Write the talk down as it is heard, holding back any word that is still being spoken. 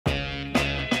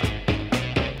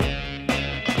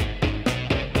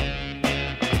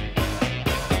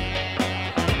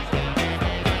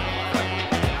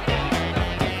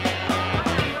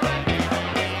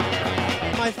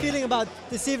about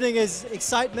this evening is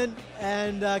excitement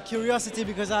and curiosity,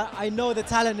 because I know the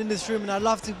talent in this room and I'd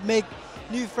love to make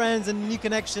new friends and new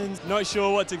connections. Not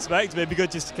sure what to expect, but it'd be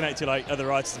good just to connect to like other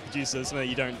writers and producers, something that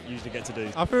you don't usually get to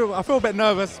do. I feel a bit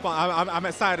nervous, but I'm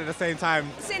excited at the same time.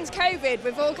 Since COVID,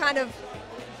 we've all kind of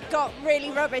got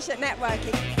really rubbish at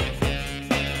networking.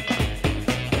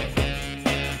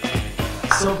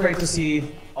 So great to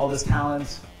see all this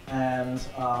talent and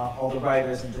all the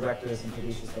writers and directors and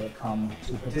producers that have come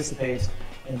to participate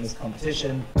in this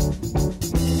competition.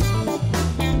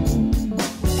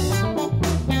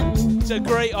 It's a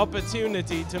great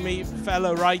opportunity to meet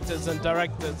fellow writers and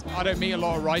directors. I don't meet a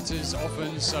lot of writers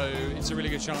often, so it's a really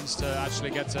good chance to actually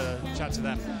get to chat to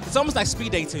them. It's almost like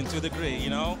speed dating to a degree, you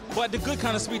know? But the good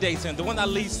kind of speed dating, the one that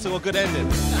leads to a good ending.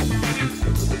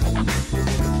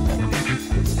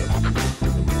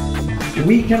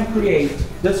 We can create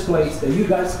this place that you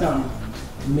guys come,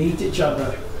 meet each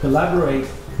other, collaborate,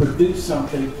 produce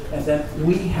something, and then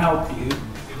we help you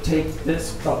take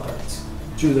this product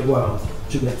to the world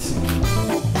to get seen.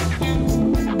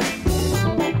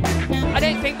 I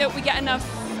don't think that we get enough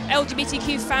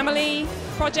LGBTQ family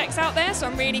projects out there, so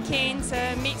I'm really keen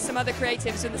to meet some other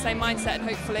creatives with the same mindset,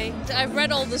 hopefully. I've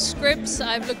read all the scripts,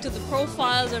 I've looked at the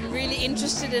profiles, I'm really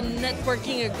interested in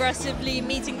networking aggressively,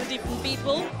 meeting the different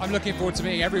people. I'm looking forward to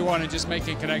meeting everyone and just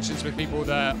making connections with people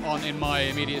that aren't in my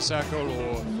immediate circle,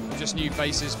 or just new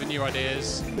faces for new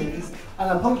ideas. And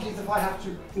apologies if I have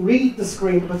to read the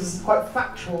screen, because this is quite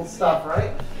factual stuff,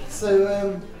 right?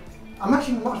 So I'm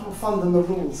actually much more fun than the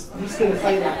rules. I'm just going to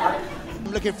say that.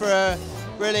 I'm looking for a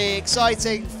really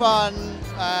exciting, fun,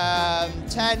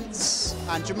 tense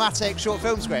and dramatic short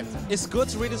film script. It's good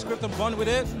to read the script and bond with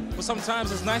it, but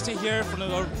sometimes it's nice to hear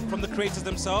from the creators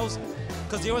themselves,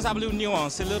 because they always have a little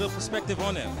nuance, a little perspective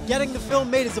on it. Getting the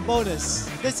film made is a bonus.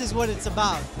 This is what it's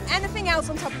about. Anything else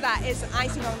on top of that is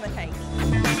icing on the cake.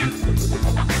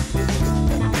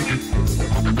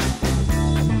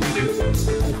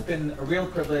 It's been a real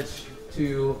privilege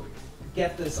to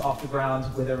get this off the ground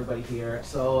with everybody here.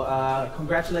 So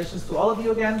congratulations to all of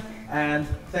you again, and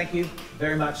thank you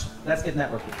very much. Let's get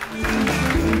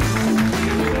networking.